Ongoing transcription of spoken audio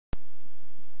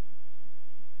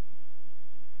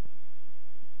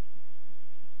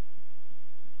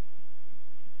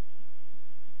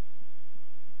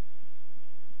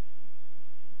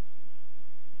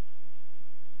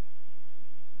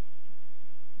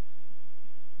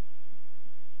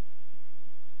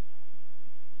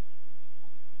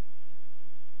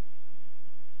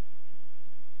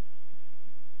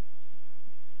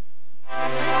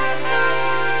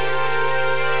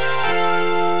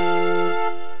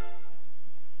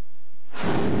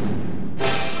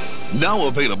Now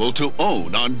available to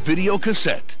own on video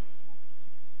cassette.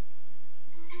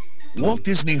 Walt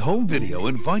Disney Home Video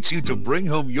invites you to bring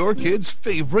home your kid's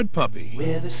favorite puppy.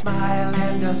 With a smile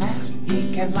and a laugh,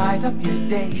 he can light up your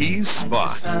day. He's Spot.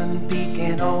 Like the sun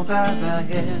peeking over the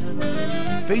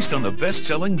hill. Based on the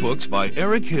best-selling books by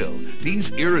Eric Hill,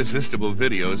 these irresistible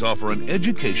videos offer an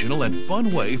educational and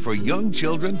fun way for young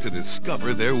children to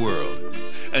discover their world.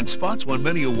 And Spot's won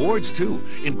many awards, too,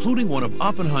 including one of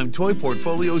Oppenheim Toy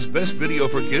Portfolio's Best Video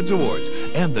for Kids Awards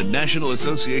and the National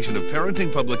Association of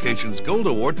Parenting Publications Gold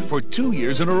Award for 2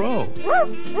 years in a row.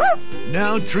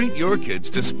 Now treat your kids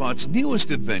to Spot's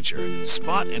newest adventure.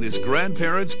 Spot and his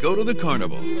grandparents go to the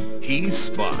carnival. He's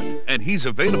Spot, and he's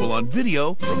available on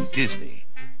video from Disney.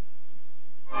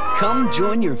 Come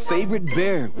join your favorite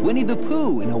bear, Winnie the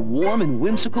Pooh, in a warm and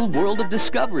whimsical world of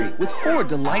discovery with 4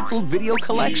 delightful video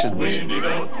collections. Winnie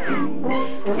the Pooh,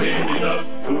 Winnie the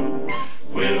Pooh,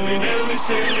 willy-nilly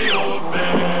silly old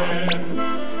bear.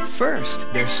 First,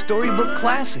 they're storybook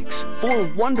classics, 4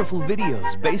 wonderful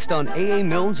videos based on A.A.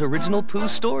 Milne's original Pooh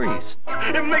stories.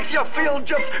 It makes you feel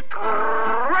just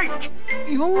great.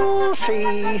 You'll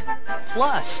see.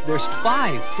 Plus, there's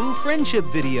 5 Pooh friendship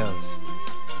videos.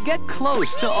 Get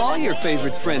close to all your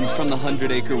favorite friends from the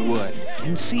 100-Acre Wood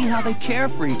and see how they care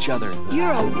for each other. You're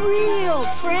a real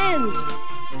friend.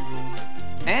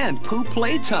 And Pooh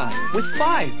Playtime with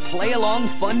 5 play-along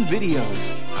fun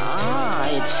videos. Ah,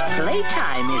 it's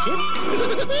playtime, is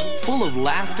it? Full of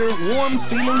laughter, warm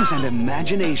feelings, and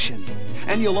imagination.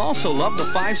 And you'll also love the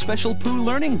 5 special Pooh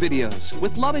learning videos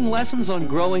with loving lessons on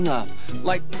growing up,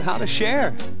 like how to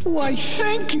share. Why,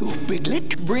 thank you,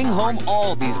 Piglet. Bring home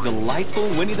all these delightful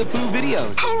Winnie the Pooh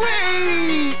videos.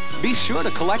 Hooray! Be sure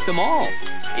to collect them all.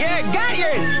 You got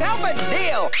your helmet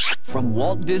deal. From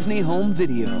Walt Disney Home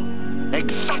Video.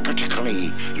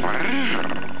 Exactly.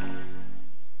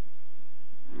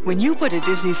 When you put a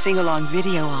Disney sing-along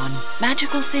video on,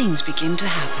 magical things begin to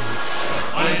happen.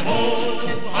 Hi-ho,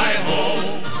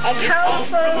 It's home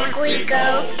for we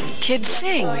go. Kids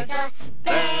sing.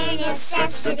 Bare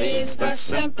necessities, the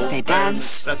simple They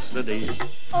dance. necessities.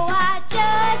 Oh, I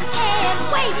just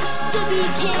can't wait to be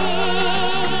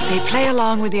king. They play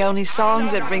along with the only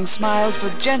songs that bring smiles for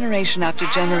generation after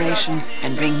generation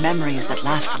and bring memories that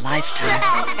last a lifetime.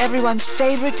 Everyone's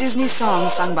favorite Disney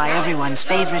songs sung by everyone's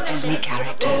favorite Disney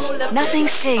characters. Nothing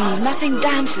sings, nothing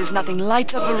dances, nothing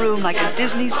lights up a room like a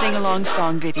Disney sing-along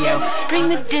song video. Bring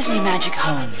the Disney magic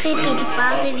home.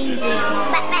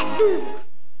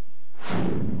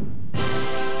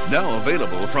 Now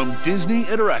available from Disney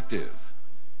Interactive.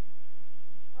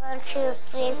 1, 2,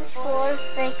 3, 4,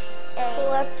 6,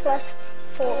 4 plus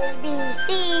 4. B, C,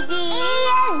 D, E,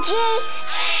 F, G.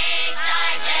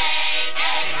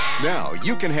 Now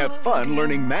you can have fun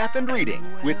learning math and reading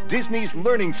with Disney's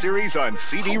Learning Series on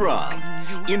CD-ROM.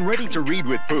 In Ready to Read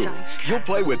with Pooh, you'll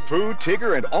play with Pooh,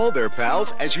 Tigger, and all their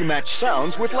pals as you match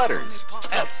sounds with letters.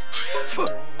 F,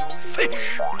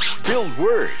 fish. Build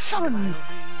words.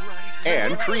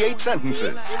 And create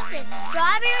sentences.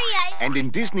 Strawberry ice. And in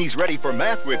Disney's Ready for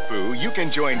Math with Pooh, you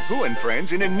can join Pooh and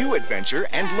friends in a new adventure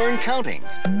and learn counting.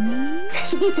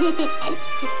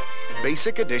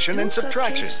 Basic addition and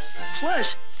subtraction.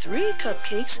 Plus 3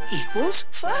 cupcakes equals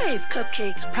 5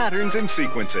 cupcakes. Patterns and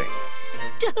sequencing.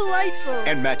 Delightful.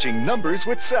 And matching numbers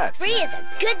with sets. 3 is a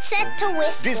good set to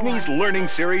wish Disney's for. Learning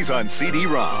Series on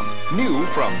CD-ROM. New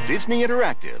from Disney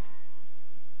Interactive.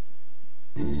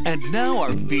 And now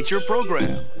our feature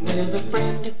program. With a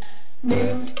friend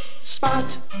named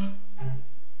Spot.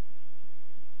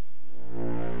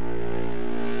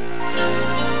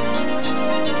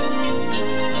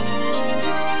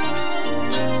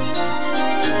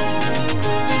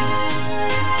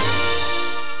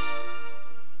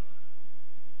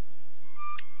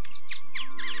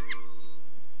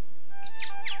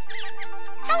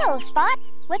 Hello, Spot.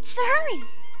 What's the hurry?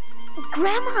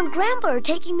 Grandma and Grandpa are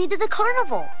taking me to the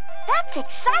carnival. That's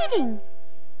exciting.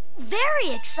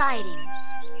 Very exciting.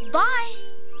 Bye.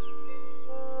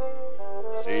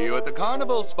 See you at the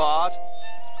carnival, Spot.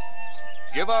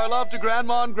 Give our love to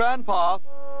Grandma and Grandpa.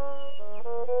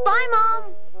 Bye,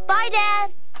 Mom. Bye,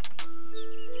 Dad.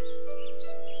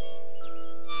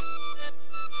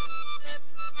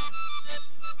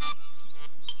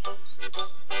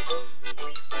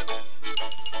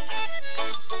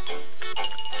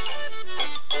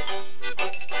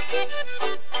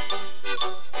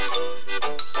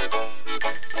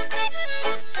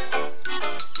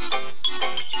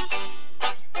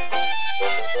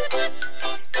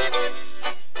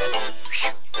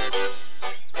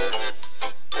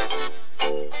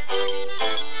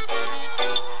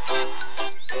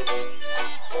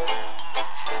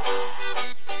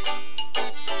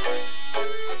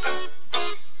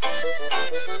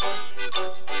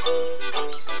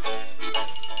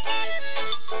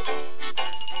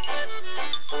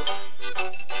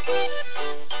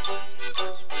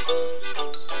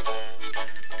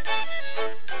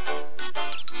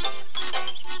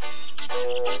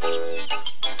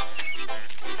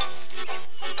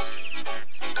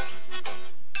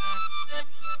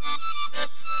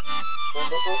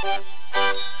 I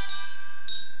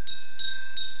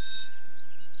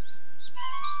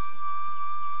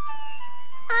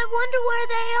wonder where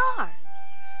they are.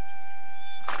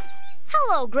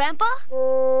 Hello, Grandpa.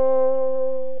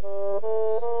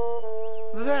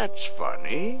 That's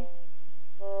funny.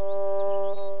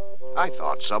 I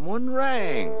thought someone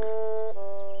rang.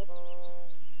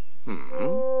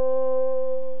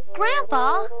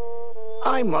 Grandpa?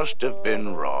 I must have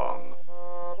been wrong.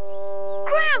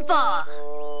 Grandpa!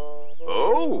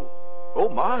 Oh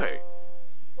my.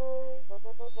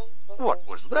 What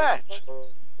was that?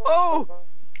 Oh,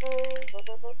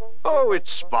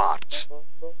 it's Spot.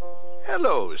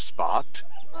 Hello, Spot.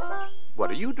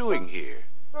 What are you doing here?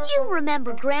 You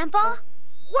remember, Grandpa?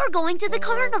 We're going to the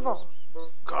carnival.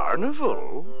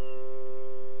 Carnival?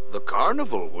 The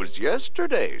carnival was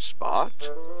yesterday, Spot.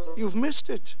 You've missed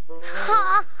it.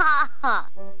 Ha, ha, ha.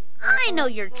 I know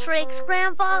your tricks,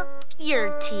 Grandpa.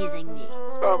 You're teasing me.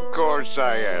 Of course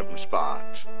I am,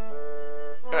 Spot.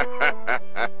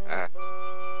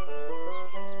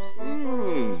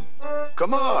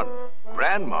 Come on.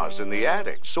 Grandma's in the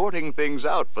attic sorting things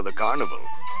out for the carnival.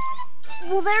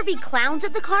 Will there be clowns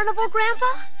at the carnival,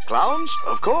 Grandpa? Clowns?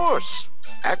 Of course.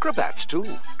 Acrobats, too.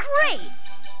 Great!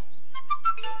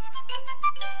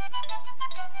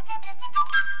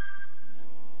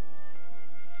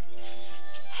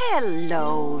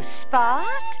 Hello, Spot.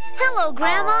 Hello,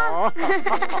 Grandma.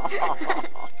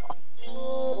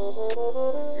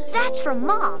 That's from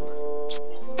Mom.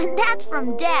 And that's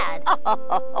from Dad.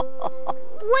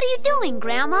 What are you doing,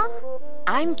 Grandma?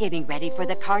 I'm getting ready for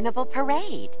the carnival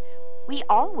parade. We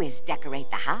always decorate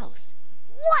the house.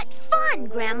 What fun,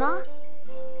 Grandma.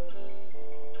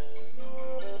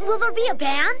 Will there be a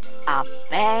band? A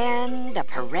band, a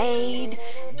parade,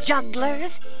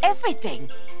 jugglers, everything.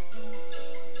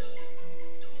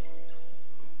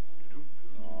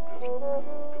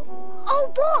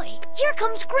 Oh, boy! Here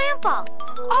comes Grandpa.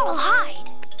 I'll hide.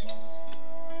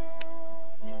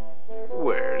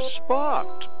 Where's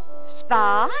Spot?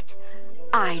 Spot?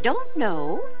 I don't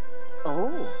know.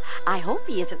 Oh, I hope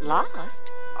he isn't lost.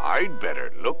 I'd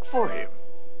better look for him.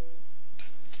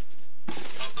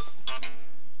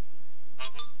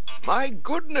 My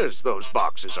goodness, those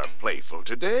boxes are playful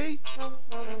today.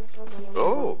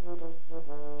 Oh.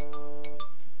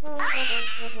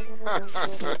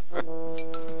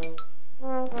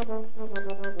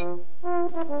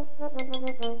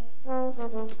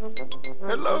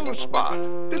 Hello, Spot.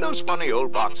 Did those funny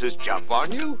old boxes jump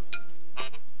on you?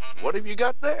 What have you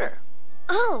got there?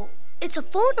 Oh, it's a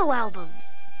photo album.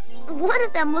 One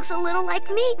of them looks a little like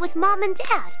me with Mom and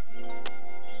Dad.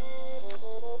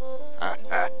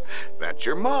 That's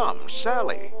your mom,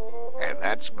 Sally. And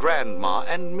that's Grandma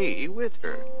and me with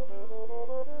her.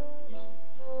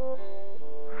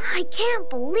 I can't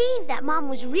believe that Mom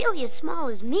was really as small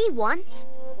as me once.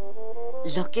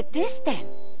 Look at this, then.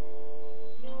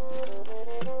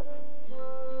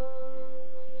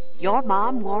 Your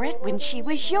mom wore it when she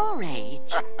was your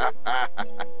age.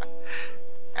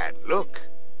 And look,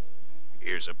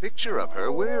 here's a picture of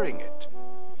her wearing it.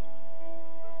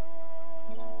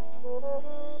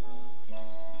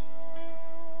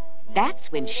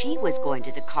 That's when she was going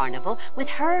to the carnival with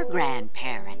her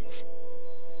grandparents.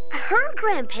 Her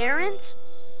grandparents?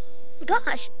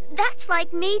 Gosh, that's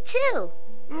like me, too.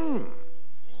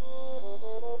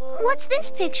 What's this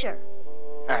picture?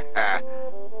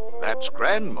 That's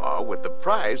Grandma with the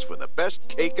prize for the best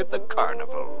cake at the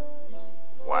carnival.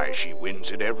 Why, she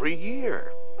wins it every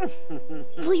year.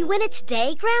 Will you win it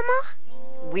today, Grandma?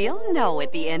 We'll know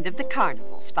at the end of the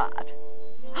carnival, Spot.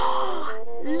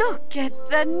 Look at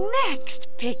the next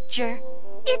picture.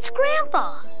 It's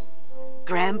Grandpa.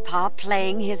 Grandpa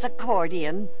playing his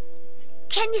accordion.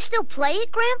 Can you still play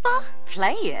it, Grandpa?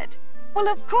 Play it? Well,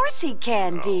 of course he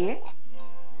can, dear.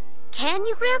 Can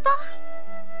you, Grandpa?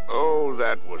 Oh,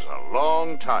 that was a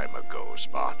long time ago,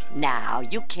 Spot. Now,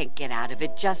 you can't get out of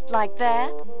it just like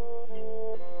that.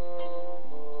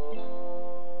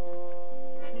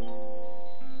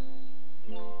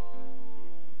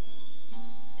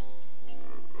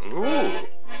 Ooh.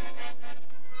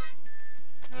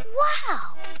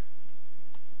 Wow!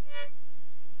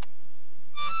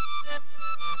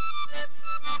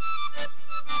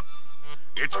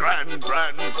 It's grand,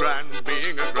 grand, grand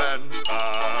being a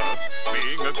grandpa,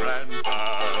 being a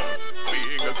grandpa,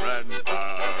 being a grandpa.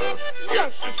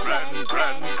 Yes, it's grand,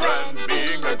 grand, grand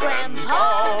being a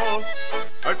grandpa.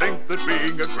 I think that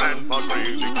being a grandpa's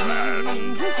really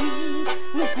grand.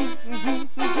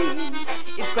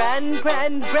 It's grand,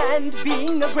 grand, grand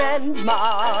being a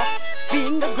grandma,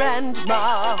 being a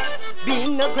grandma,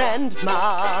 being a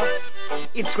grandma.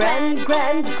 It's grand,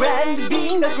 grand, grand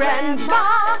being a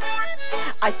grandma.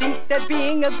 I think that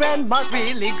being a grandma's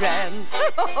really grand.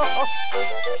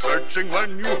 Searching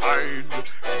when you hide,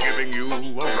 giving you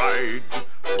a ride.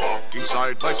 Walking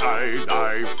side by side,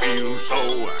 I feel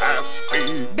so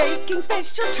happy. Baking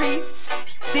special treats,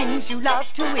 things you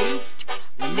love to eat.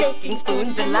 Licking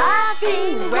spoons and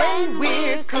laughing when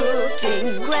we're cooking.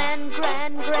 It's grand,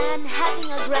 grand, grand,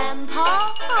 having a grandpa.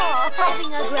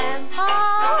 Having a grandpa.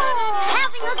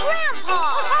 Having a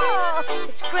grandpa.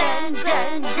 It's grand,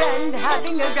 grand, grand,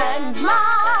 having a grandma.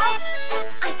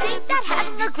 I think that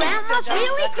having a grandma's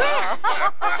really grand.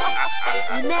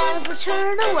 Never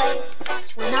turn away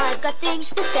when I've got things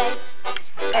to say.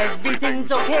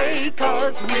 Everything's okay,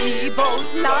 'cause we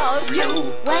both love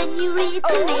you. When you read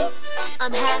to me,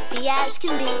 I'm happy as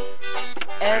can be.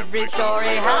 Every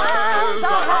story has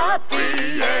a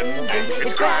happy ending.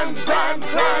 It's grand, grand,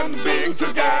 grand being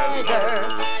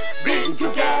together. Being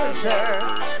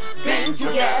together, being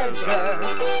together.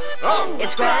 Oh,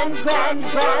 it's grand, grand,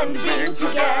 grand being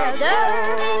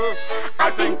together.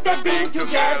 I think that being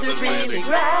together's really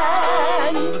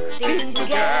grand. Being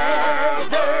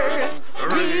together's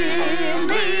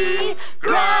really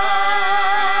grand.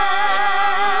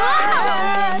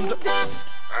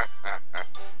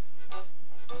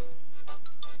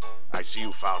 I see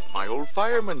you found my old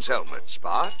fireman's helmet,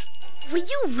 Spot. Were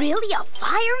you really a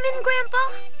fireman,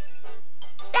 Grandpa?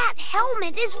 That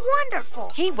helmet is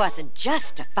wonderful. He wasn't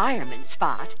just a fireman,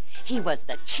 Spot. He was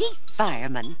the chief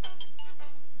fireman.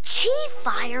 Chief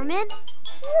fireman?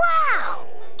 Wow!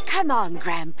 Come on,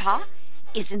 Grandpa.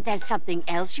 Isn't there something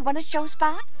else you want to show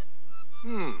Spot?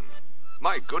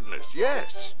 My goodness,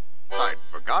 yes. I'd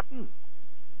forgotten.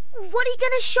 What are you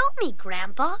going to show me,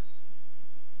 Grandpa?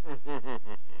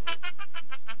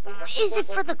 Is it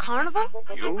for the carnival?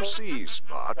 You'll see,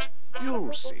 Spot.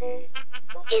 You'll see.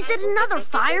 Is it another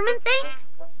fireman thing?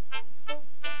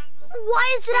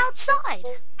 Why is it outside?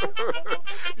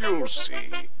 You'll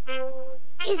see.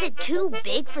 Is it too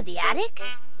big for the attic?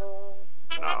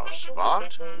 Now,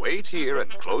 Spot, wait here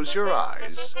and close your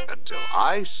eyes until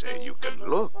I say you can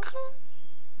look.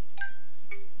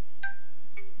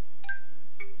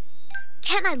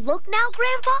 Can I look now,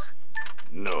 Grandpa?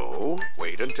 No,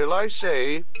 wait until I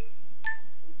say.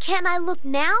 Can I look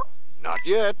now? Not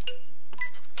yet.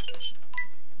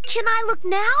 Can I look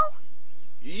now?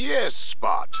 Yes,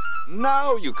 Spot.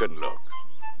 Now you can look.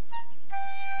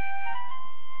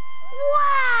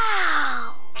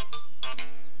 Wow!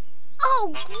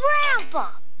 Oh,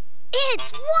 Grandpa!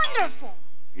 It's wonderful!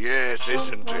 Yes,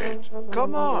 isn't it?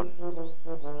 Come on.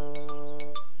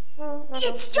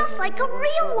 It's just like a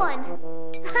real one.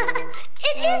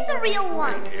 It is a real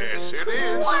one. Yes, it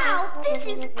is. Wow, this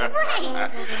is great.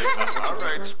 All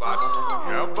right, Spot.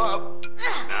 Jump up.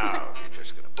 Now, you're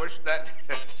just going to push that.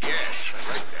 Yes,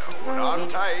 right now. Hold on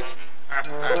tight.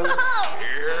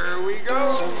 Here we go.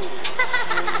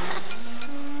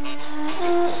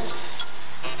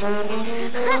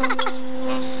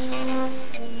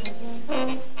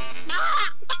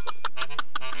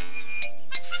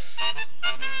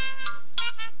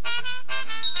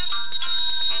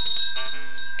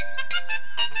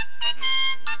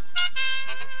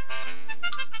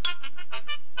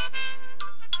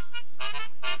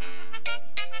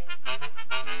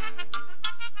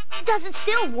 Does it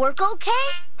still work okay?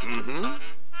 Mm-hmm.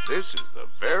 This is the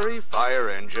very fire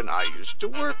engine I used to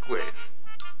work with.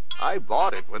 I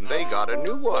bought it when they got a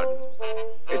new one.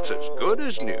 It's as good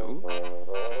as new.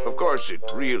 Of course,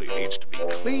 it really needs to be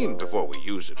cleaned before we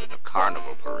use it in the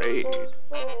carnival parade.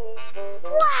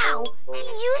 Wow!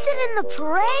 Use it in the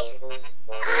parade?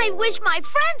 I wish my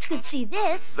friends could see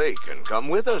this. They can come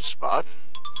with us, Spot.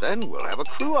 Then we'll have a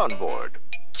crew on board.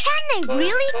 Can they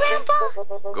really,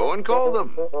 Grandpa? Go and call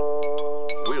them.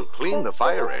 We'll clean the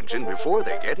fire engine before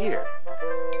they get here.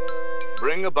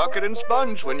 Bring a bucket and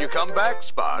sponge when you come back,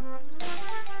 Spot.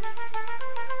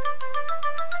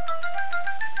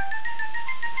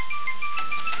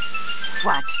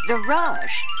 What's the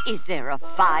rush? Is there a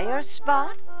fire,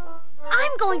 Spot?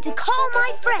 I'm going to call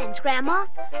my friends, Grandma.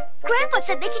 Grandpa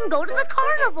said they can go to the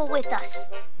carnival with us.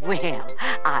 Well,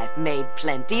 I've made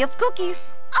plenty of cookies.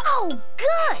 Oh,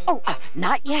 good. Oh,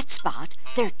 not yet, Spot.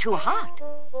 They're too hot.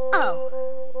 Oh.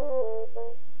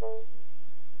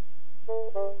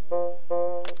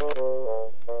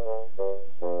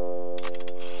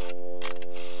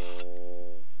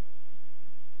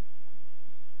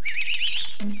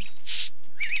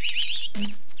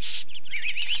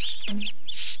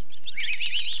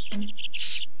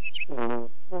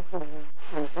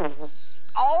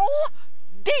 Oh,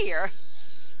 dear.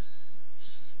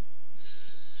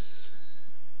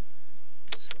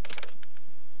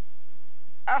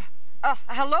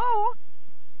 Hello?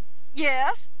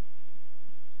 Yes?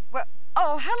 Well,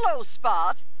 oh, hello,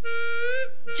 Spot.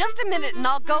 Just a minute and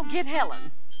I'll go get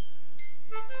Helen.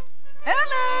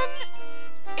 Helen!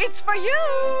 It's for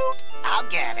you! I'll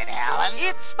get it, Helen.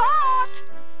 It's Spot!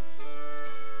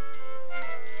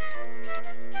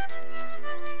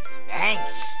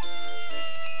 Thanks.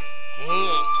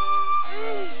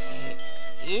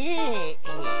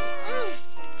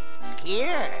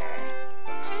 Here.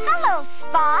 Hello,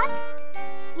 Spot.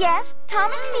 Yes,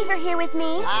 Tom and Steve are here with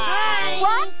me. Hi.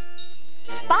 What?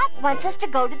 Spot wants us to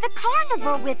go to the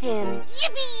carnival with him.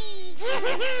 Yippee!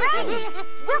 Right.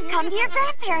 We'll come to your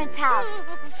grandparents' house.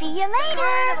 See you later.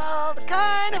 Carnival, the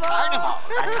carnival.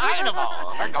 The carnival, the carnival.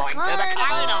 We're going to the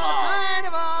carnival.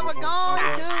 Carnival, we're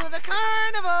going to the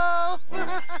carnival.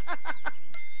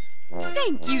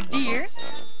 Thank you, dear.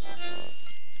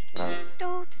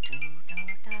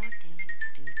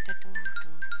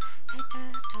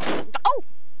 Oh!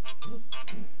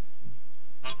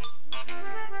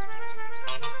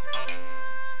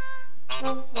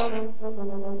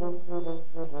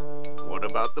 What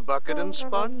about the bucket and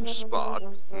sponge, Spot?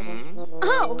 Hmm?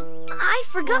 Oh, I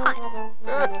forgot.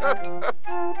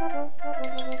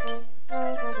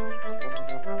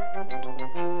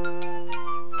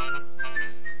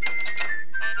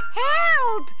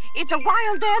 Help! It's a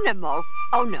wild animal.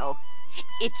 Oh, no.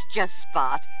 It's just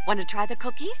Spot. Want to try the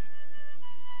cookies?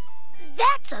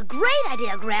 That's a great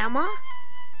idea, Grandma.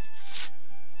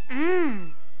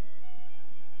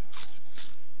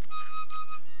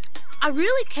 I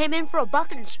really came in for a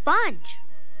bucket and sponge.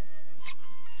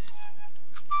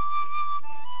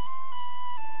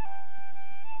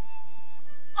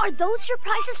 Are those your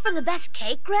prices for the best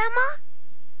cake, Grandma?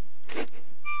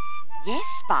 Yes,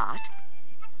 Spot.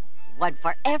 One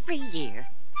for every year.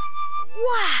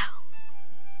 Wow.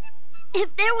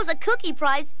 If there was a cookie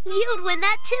prize, you'd win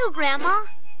that too, Grandma.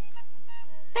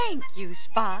 Thank you,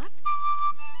 Spot.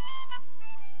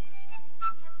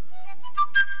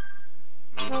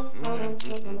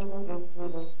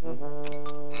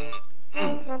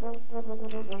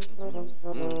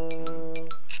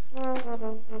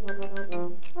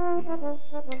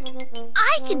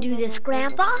 I can do this,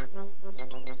 Grandpa.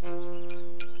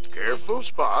 Careful,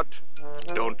 Spot.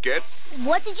 Don't get...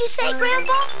 What did you say,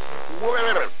 Grandpa?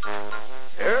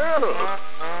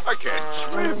 I can't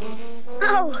swim.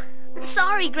 Oh,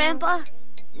 sorry, Grandpa.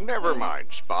 Never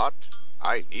mind, Spot.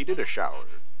 I needed a shower.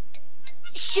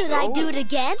 Should I do it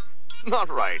again? Not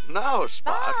right now,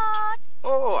 Spot.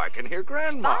 Oh, I can hear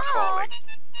Grandma calling.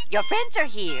 Your friends are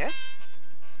here.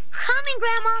 Coming,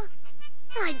 Grandma.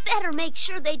 I'd better make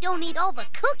sure they don't eat all the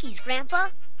cookies,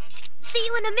 Grandpa. See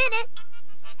you in a minute.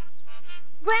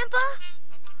 Grandpa,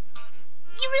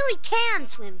 you really can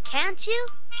swim, can't you?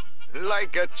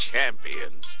 Like a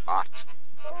champion, Spot.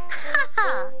 Ha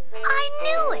ha! I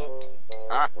knew it.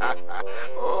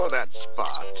 Oh, that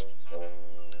Spot.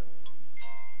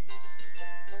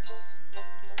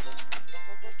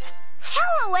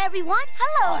 Hello, everyone.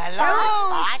 Hello,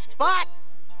 Spot.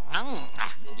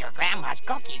 Your grandma's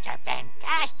cookies are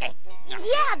fantastic.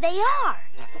 Yeah, they are.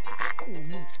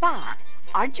 Spot,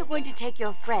 aren't you going to take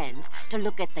your friends to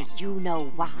look at the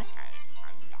you-know-what?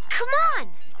 Come on.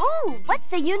 Oh, what's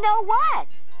the you-know-what?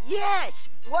 Yes.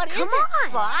 What is Come it, on.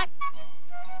 Spot?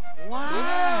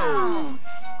 Wow.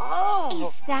 Oh.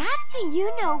 Is that the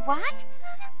you-know-what?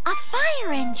 A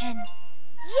fire engine.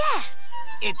 Yes.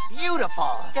 It's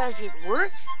beautiful. Does it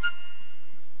work?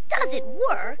 Does it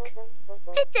work?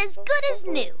 It's as good as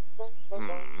new.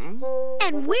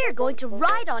 And we're going to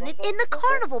ride on it in the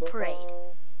carnival parade.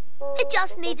 It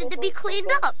just needed to be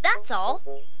cleaned up, that's all.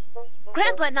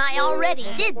 Grandpa and I already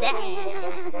did that.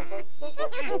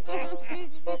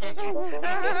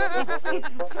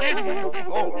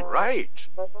 All right.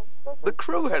 The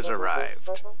crew has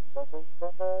arrived.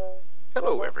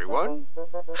 Hello, everyone.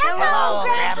 Hello,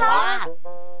 Grandpa.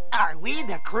 Are we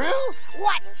the crew?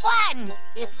 What fun!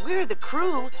 If we're the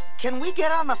crew, can we get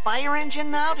on the fire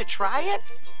engine now to try it?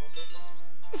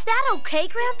 Is that okay,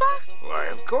 Grandpa? Why,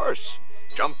 of course.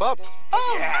 Jump up.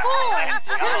 Oh, boy!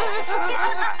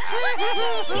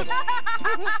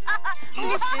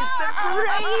 This is the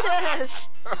greatest!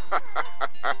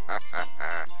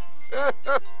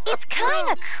 It's kind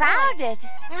of crowded.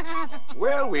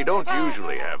 Well, we don't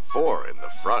usually have 4 in the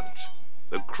front.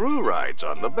 The crew rides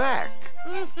on the back.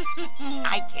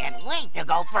 I can't wait to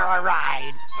go for a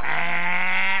ride.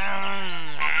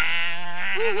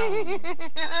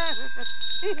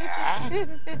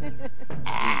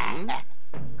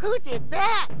 Who did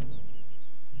that?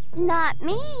 Not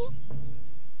me.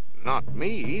 Not me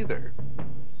either.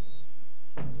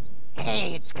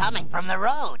 Hey, it's coming from the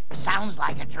road. Sounds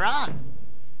like a drum.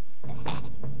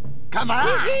 Come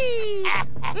on.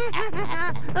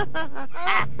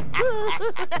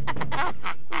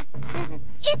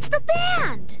 It's the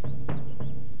band.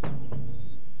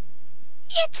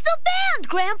 It's the band,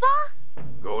 Grandpa.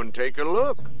 Go and take a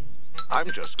look. I'm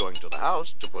just going to the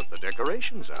house to put the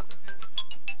decorations up.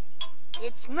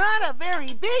 It's not a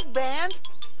very big band.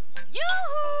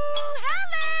 Yoo-hoo,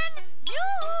 Helen!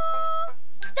 Yoo-hoo!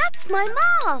 That's my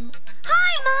mom.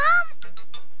 Hi, Mom.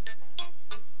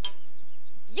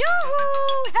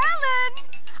 Yoo-hoo, Helen!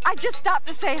 I just stopped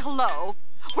to say hello.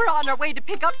 We're on our way to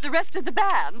pick up the rest of the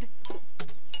band.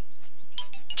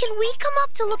 Can we come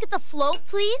up to look at the float,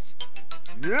 please?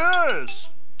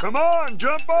 Yes! Come on,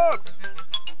 jump up!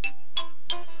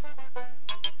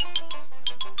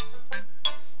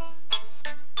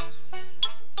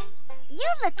 You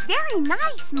look very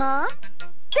nice, Mom.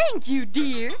 Thank you,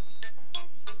 dear.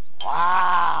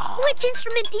 Wow. Which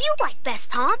instrument do you like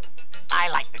best, Tom? I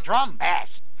like the drum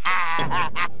best.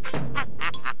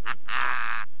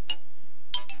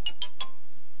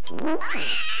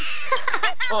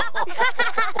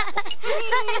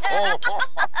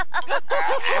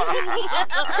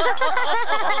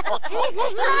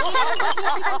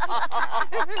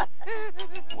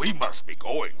 We must be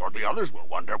going, or the others will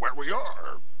wonder where we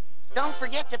are. Don't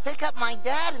forget to pick up my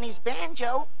dad and his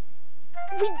banjo.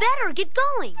 We better get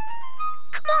going.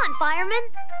 Come on, fireman.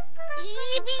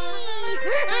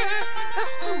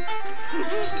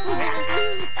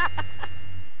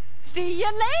 See you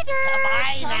later.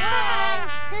 Bye now.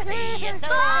 See you soon.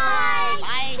 Bye.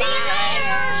 Bye. See you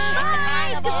later.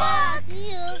 Bye. Good luck. See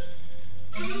you.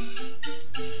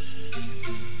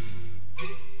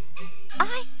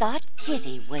 I thought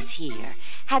Kitty was here.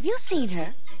 Have you seen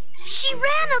her? She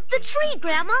ran up the tree,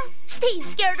 Grandma. Steve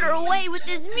scared her away with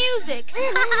his music.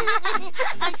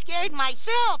 I scared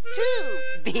myself, too.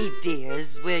 Be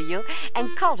dears, will you?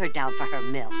 And call her down for her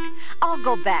milk. I'll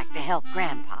go back to help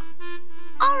Grandpa.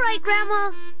 All right,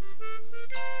 Grandma.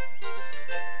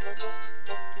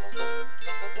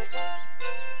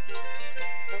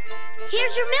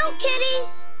 Here's your milk, Kitty.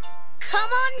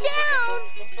 Come on down.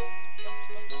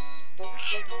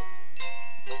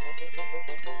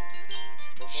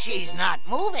 She's not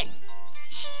moving.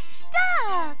 She's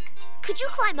stuck. Could you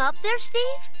climb up there, Steve?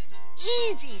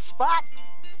 Easy, Spot.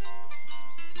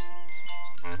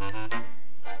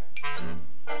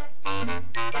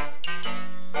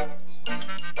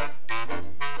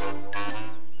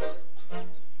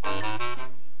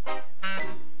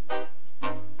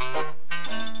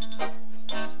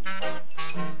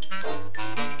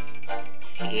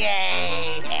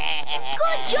 Yay!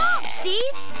 Good job, Steve.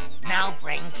 Now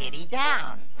bring Kitty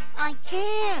down. I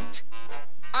can't.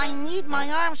 I need my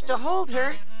arms to hold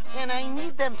her, and I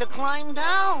need them to climb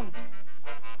down.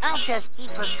 I'll just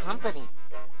keep her company.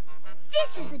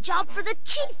 This is the job for the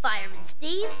chief fireman,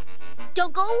 Steve.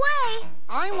 Don't go away.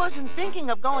 I wasn't thinking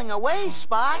of going away,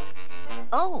 Spot.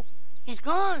 Oh, he's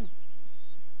gone.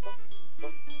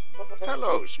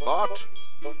 Hello, Spot.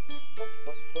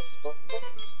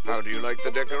 How do you like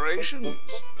the decorations?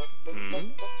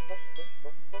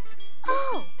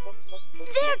 Oh,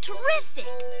 they're terrific.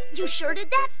 You sure did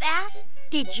that fast.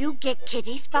 Did you get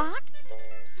Kitty, Spot?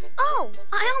 Oh,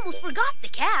 I almost forgot the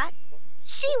cat.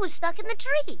 She was stuck in the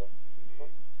tree.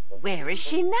 Where is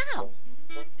she now?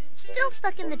 Still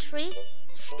stuck in the tree.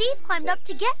 Steve climbed up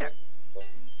to get her.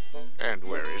 And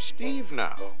where is Steve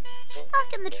now?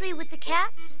 Stuck in the tree with the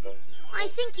cat. I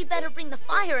think you better bring the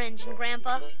fire engine,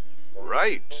 Grandpa.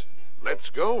 Right. Let's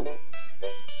go.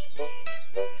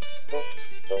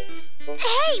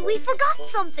 Hey, we forgot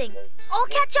something. I'll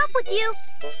catch up with you.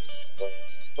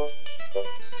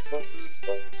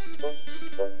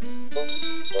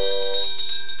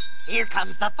 Here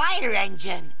comes the fire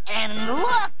engine. And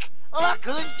look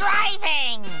who's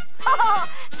driving. Oh,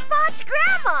 Spot's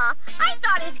grandma. I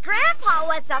thought his grandpa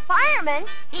was a fireman.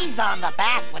 He's on the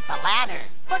back with the ladder.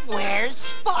 But where's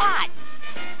Spot?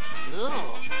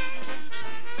 Ooh.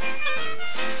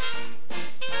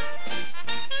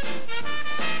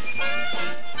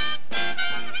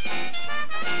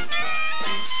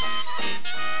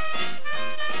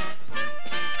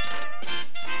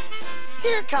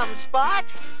 Here comes Spot.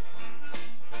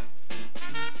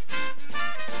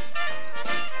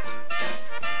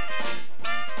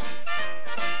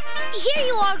 Here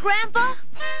you are, Grandpa.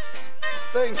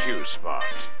 Thank you, Spot.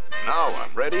 Now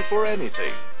I'm ready for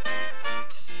anything.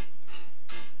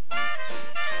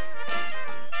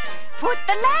 Put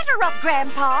the ladder up,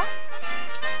 Grandpa.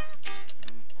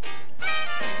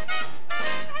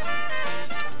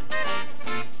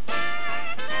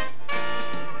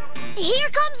 Here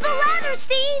comes the ladder,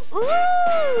 Steve.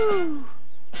 Ooh!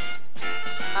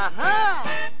 Uh-huh.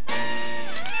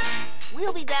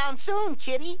 You'll be down soon,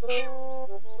 Kitty. Yay!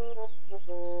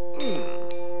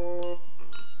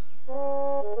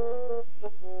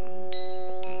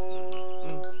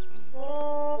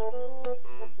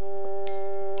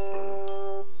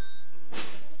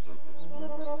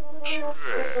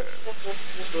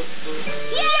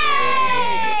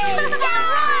 Good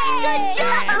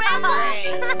job, Grandpa!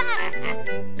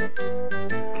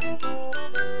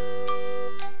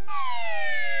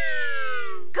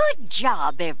 Good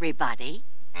job, everybody.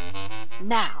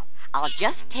 Now, I'll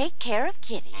just take care of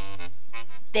Kitty.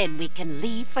 Then we can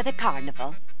leave for the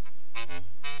carnival.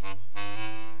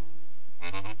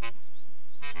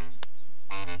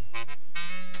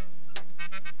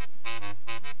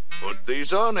 Put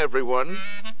these on, everyone.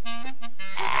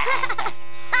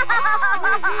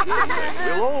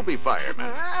 We'll all be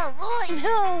firemen. Oh, boy.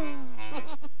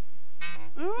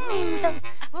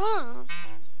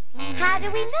 How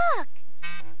do we look?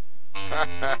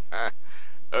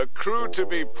 A crew to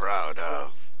be proud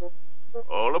of.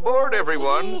 All aboard,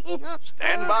 everyone.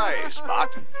 Stand by, Spot.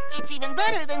 It's even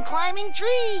better than climbing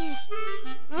trees.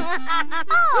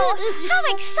 Oh, how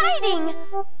exciting!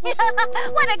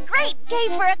 What a great day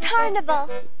for a carnival.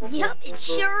 Yup, it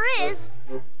sure is.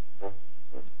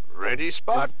 Ready,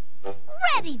 Spot?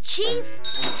 Ready, Chief.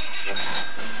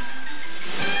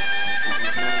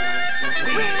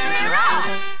 We're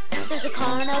off! There's a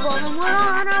carnival and we're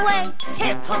on our way.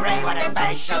 Hip hooray, what a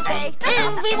special day.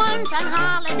 Everyone's on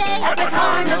holiday At the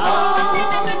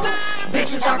carnival.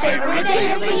 This is our favorite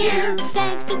day of the year.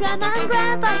 Thanks to Grandma and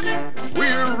Grandpa here.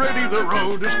 We're ready, the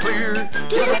road is clear. To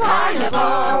the carnival.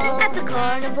 At the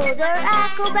carnival, there are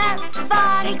acrobats,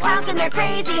 funny clowns in their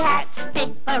crazy hats.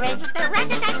 Big parades with their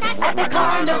rat-a-tat-tat. At the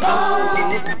carnival,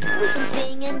 we can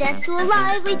sing and dance to a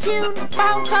lively tune.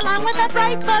 Bounce along with a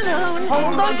bright balloon.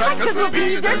 Hold on tight, 'cause we'll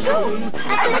be there soon.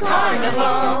 At the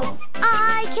carnival,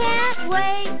 I can't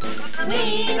wait.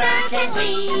 Neither can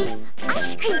we.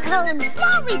 Ice cream cones,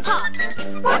 lollipops,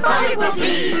 What fun it will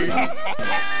be.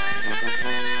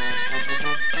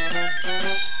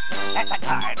 At the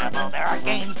carnival, there are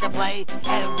games to play.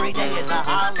 Every day is a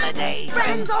holiday.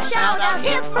 friends all shout out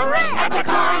hip hooray. At the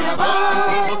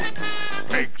carnival.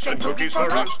 Cakes and cookies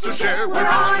for us to share. We're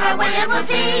on our way and we'll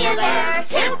see you there.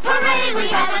 Hip hooray, we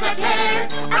haven't a care.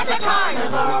 At the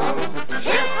carnival.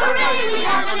 Hip hooray, we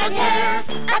haven't a care.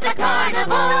 At the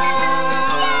carnival.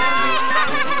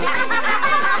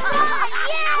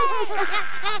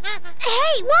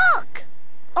 Hey, look!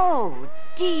 Oh,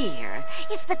 dear.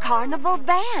 It's the carnival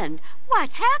band.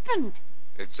 What's happened?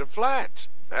 It's a flat.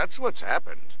 That's what's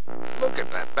happened. Look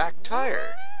at that back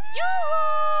tire.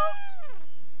 Yoo-hoo!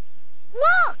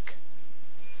 Look!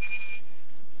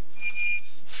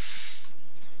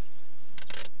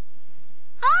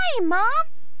 Hi, Mom.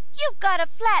 You've got a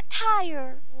flat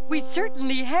tire. We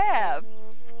certainly have.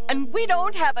 And we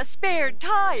don't have a spare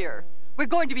tire. We're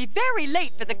going to be very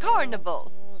late for the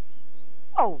carnival.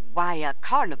 Oh, why, a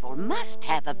carnival must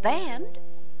have a band.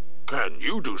 Can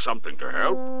you do something to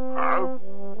help? Huh?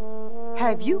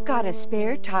 Have you got a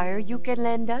spare tire you can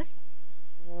lend us?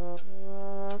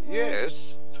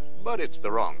 Yes, but it's the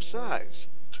wrong size.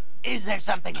 Is there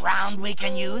something round we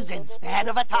can use instead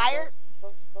of a tire?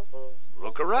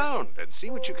 Look around and see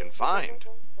what you can find.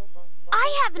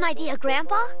 I have an idea,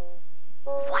 Grandpa.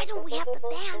 Why don't we have the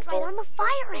band right on the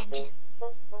fire engine?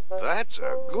 That's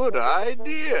a good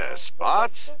idea,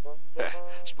 Spot.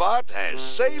 Spot has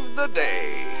saved the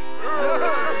day.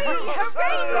 Hooray, Spot!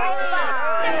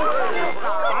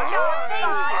 Good job,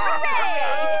 Spot!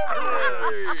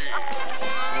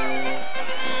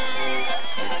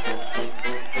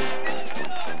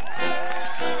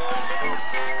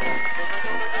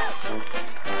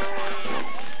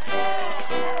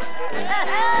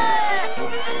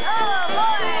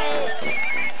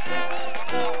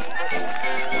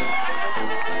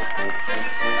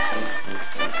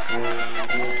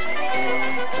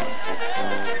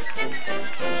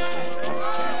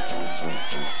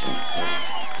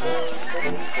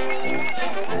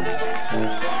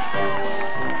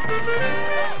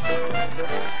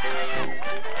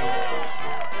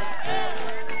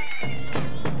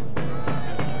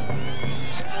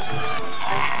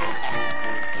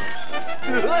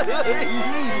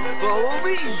 Follow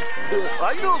me. I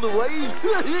know the way.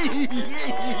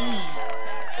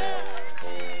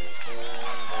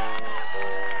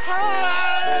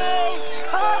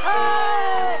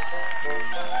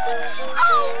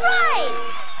 All right!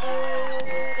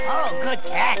 Oh, good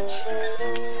catch.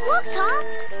 Look, Tom,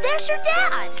 there's your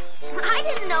dad. I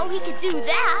didn't know he could do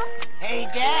that. Hey,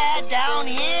 Dad, down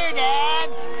here, Dad.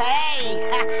 Hey.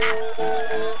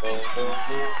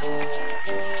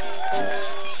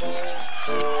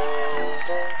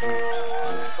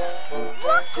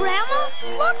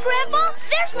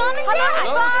 there's Mom and Dad.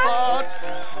 Hello, Spot.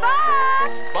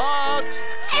 Spot! Spot!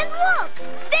 And look,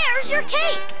 there's your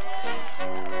cake.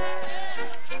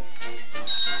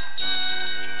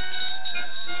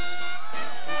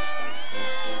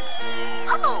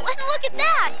 Oh, and look at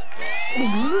that.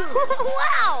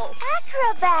 Wow.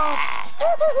 Acrobats.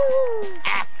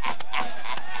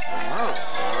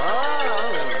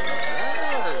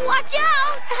 Watch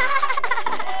out.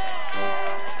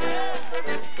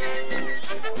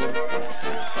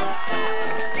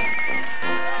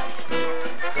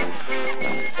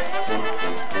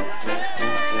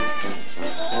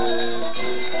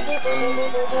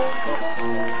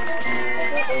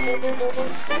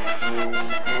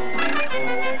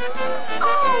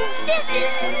 Oh, this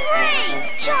is great!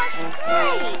 Just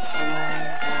great!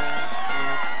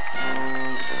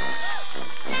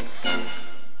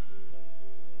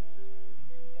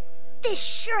 This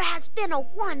sure has been a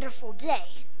wonderful day.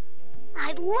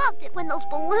 I loved it when those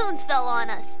balloons fell on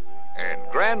us. And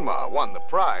Grandma won the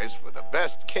prize for the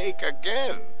best cake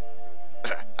again.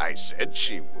 I said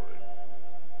she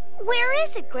would. Where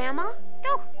is it, Grandma?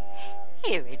 Oh,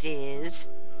 here it is.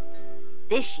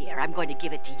 This year, I'm going to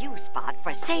give it to you, Spot,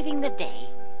 for saving the day.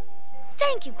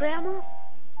 Thank you, Grandma.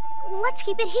 Let's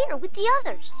keep it here with the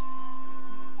others.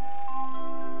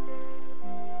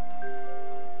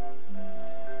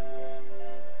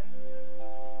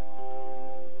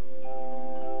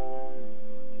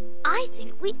 I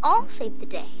think we all saved the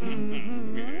day.